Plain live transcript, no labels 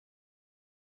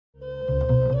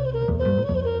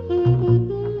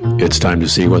It's time to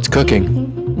see what's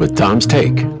cooking with Tom's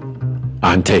Take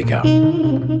on Takeout.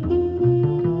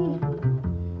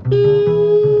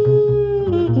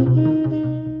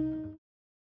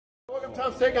 Welcome to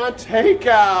Tom's Take on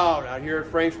Takeout. Out here at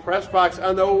Frank's Press Box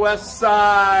on the west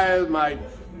side. My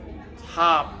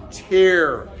top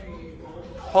tier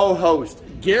co-host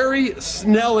Gary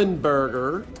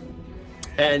Snellenberger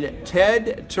and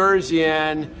Ted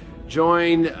Terzian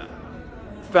join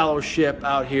fellowship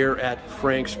out here at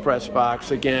Frank's Press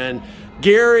Box again.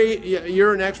 Gary,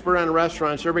 you're an expert on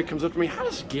restaurants. Everybody comes up to me, how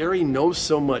does Gary know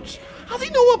so much? How does he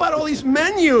know about all these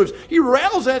menus? He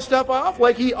rattles that stuff off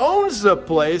like he owns the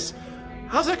place.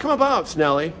 How's that come about,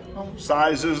 Snelly?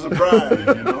 Size is the prize,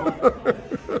 you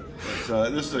know.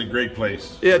 This is a great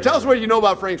place. Yeah, tell us what you know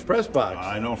about Frank's Press Box.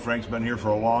 I know Frank's been here for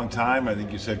a long time. I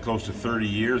think you said close to 30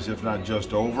 years, if not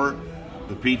just over.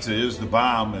 The pizza is the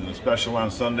bomb, and the special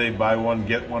on Sunday, buy one,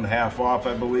 get one half off,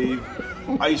 I believe.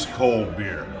 Ice cold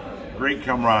beer. Great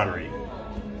camaraderie.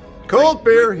 Cold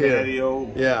beer here.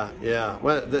 Patio. Yeah.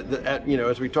 Well, you know,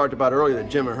 as we talked about earlier, the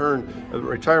Jim Ahern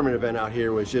retirement event out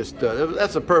here was just,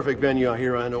 that's a perfect venue out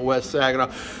here on the West Side.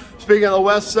 Speaking of the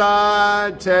West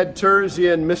Side, Ted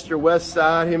Terzian, Mr. West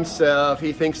Side himself,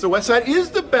 he thinks the West Side is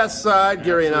the best side.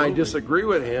 Gary and I disagree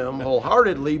with him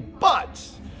wholeheartedly, but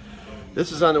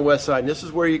this is on the West Side, and this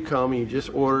is where you come and you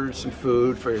just order some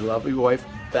food for your lovely wife,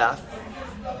 Beth.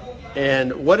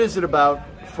 And what is it about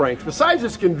Frank's, besides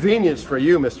its convenience for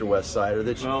you, Mr. Westsider,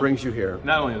 that brings you here?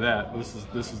 Not only that,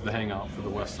 this is the hangout for the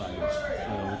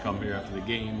Westsiders. We come here after the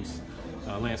games.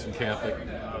 Lansing Catholic,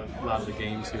 a lot of the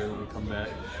games here, we come back.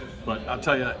 But I'll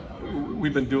tell you,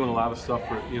 we've been doing a lot of stuff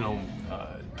for,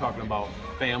 talking about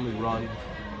family run.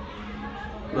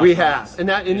 We have, and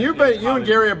you and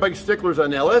Gary are big sticklers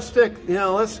on that. Let's stick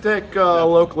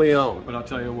locally owned. But I'll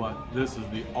tell you what, this is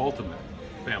the ultimate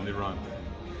family run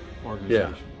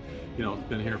organization. Yeah. You know, it's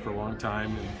been here for a long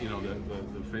time, and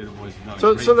the Fata boys have done a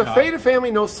great job. So the Fata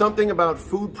family knows something about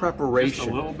food preparation.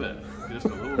 Just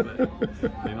a little bit.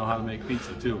 They know how to make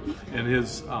pizza too. And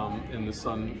his and the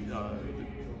son,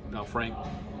 now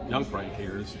young Frank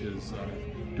here is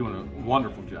doing a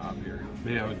wonderful job here.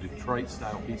 They have a Detroit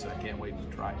style pizza. I can't wait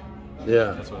to try it.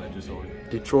 Yeah, that's what I just ordered.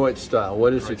 Detroit style.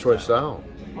 What is Detroit style?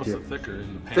 Well, it's thicker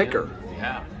in the pan. Thicker.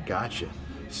 Yeah. Gotcha.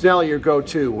 Snell, your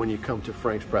go-to when you come to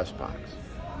Frank's Press Box?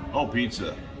 Oh,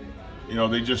 pizza. You know,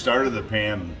 they just started the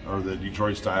pan, or the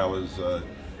Detroit style, as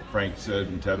Frank said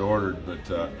and Ted ordered,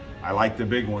 but I like the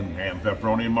big one. Ham,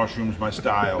 pepperoni, and mushrooms, my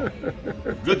style.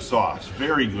 Good sauce,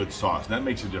 very good sauce. That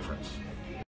makes a difference.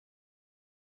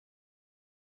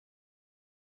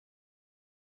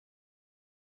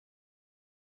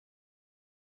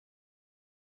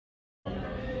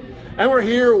 And we're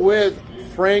here with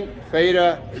Frank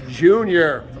Fata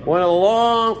Jr., one of the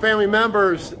long family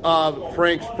members of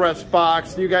Frank's Press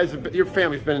Box. You guys, your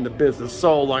family's been in the business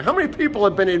so long. How many people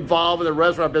have been involved in the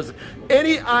restaurant business?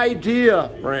 Any idea,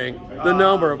 Frank, the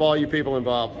number of all you people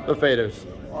involved, the Fatas?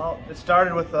 Well, it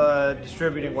started with a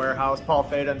distributing warehouse, Paul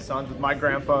Fata and Sons, with my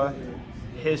grandpa,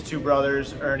 his two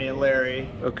brothers, Ernie and Larry.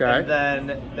 Okay. And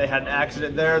then they had an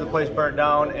accident there, the place burnt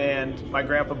down, and my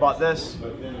grandpa bought this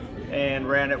and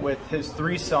ran it with his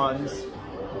three sons,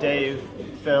 Dave,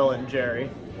 Phil, and Jerry.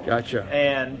 Gotcha.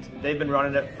 And they've been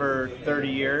running it for 30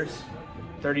 years,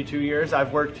 32 years.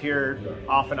 I've worked here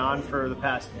off and on for the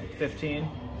past 15.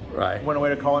 Right. Went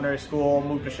away to culinary school,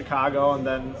 moved to Chicago, and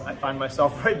then I find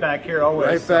myself right back here always.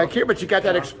 Right back here, but you got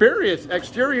that experience,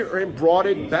 exterior, and brought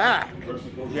it back.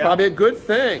 Yeah. Probably a good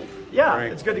thing. Yeah,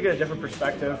 Frank. It's good to get a different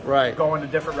perspective. Right. Going to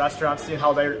different restaurants, seeing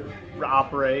how they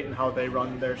operate and how they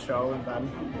run their show, and then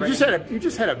you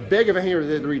just had a big event here,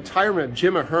 the retirement of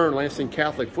Jim Ahern, Lansing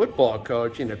Catholic football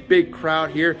coach, and a big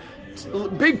crowd here.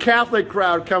 Big Catholic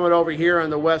crowd coming over here on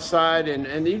the west side,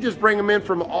 and you just bring them in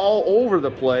from all over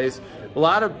the place. A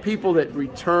lot of people that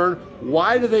return.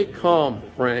 Why do they come,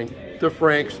 Frank, to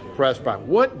Frank's Press Box?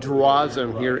 What draws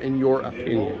them here, in your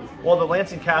opinion? Well, the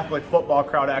Lansing Catholic football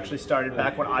crowd actually started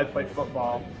back when I played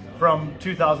football, from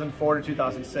 2004 to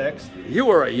 2006. You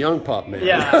were a young pup, man.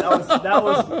 Yeah, that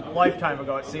was a lifetime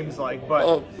ago, it seems like.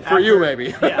 But for you,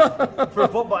 maybe. Yeah, for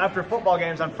football, after football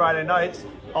games on Friday nights,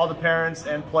 all the parents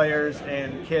and players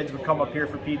and kids would come up here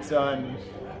for pizza and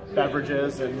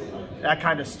beverages, and that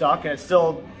kind of stuck, and it's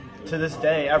still, to this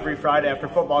day, every Friday after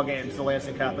football games, the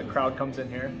Lansing Catholic crowd comes in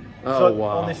here. Oh, so it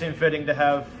wow. only seemed fitting to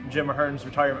have Jim Ahern's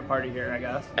retirement party here, I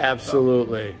guess.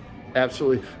 Absolutely.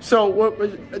 Absolutely. So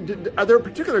are there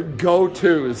particular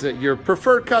go-tos that your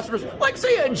preferred customers, like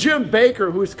say a Jim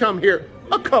Baker who's come here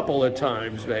a couple of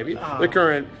times, maybe. The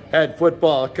current head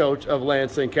football coach of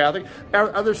Lansing Catholic.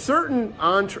 Are there certain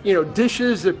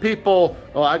dishes that people?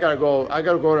 Oh, I gotta go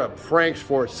to Frank's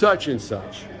for such and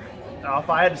such. If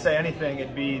I had to say anything,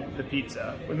 it'd be the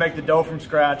pizza. We make the dough from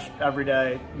scratch every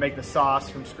day. Make the sauce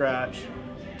from scratch.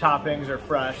 Toppings are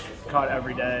fresh, cut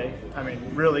every day. I mean,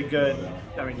 really good.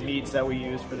 Meats that we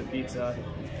use for the pizza.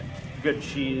 Good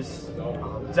cheese.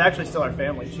 It's actually still our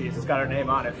family cheese. It's got our name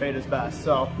on it, Fata's Best.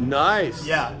 So nice.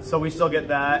 Yeah, so we still get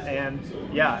that, and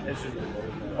yeah, it's just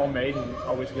homemade and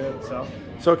always good.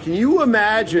 So can you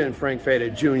imagine, Frank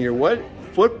Fata Jr., what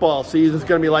football season is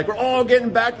going to be like? We're all getting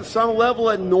back to some level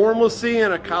of normalcy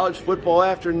in a college football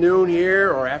afternoon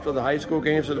here, or after the high school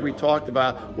games that we talked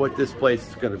about, what this place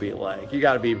is going to be like. You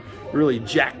got to be really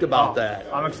jacked about that.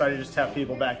 I'm excited to just have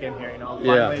people back in here,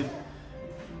 finally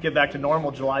get back to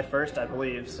normal July 1st, I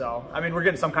believe. So, we're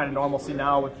getting some kind of normalcy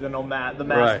now with the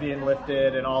mask being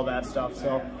lifted and all that stuff.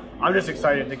 So, I'm just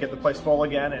excited to get the place full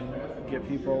again and get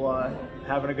people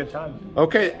having a good time.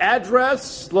 Okay,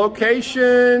 address,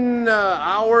 location,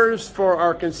 hours for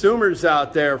our consumers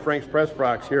out there. Frank's Press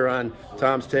Box here on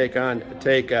Tom's Take on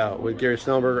Takeout with Gary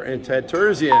Snellenberger and Ted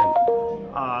Terzian.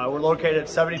 We're located at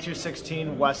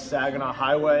 7216 West Saginaw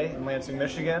Highway in Lansing,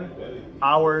 Michigan.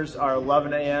 Hours are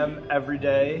 11 a.m. every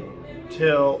day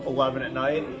till 11 at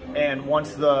night. And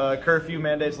once the curfew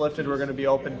mandate's lifted, we're going to be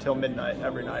open till midnight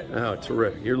every night. Oh,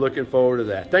 terrific. You're looking forward to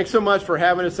that. Thanks so much for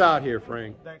having us out here,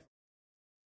 Frank. Thanks.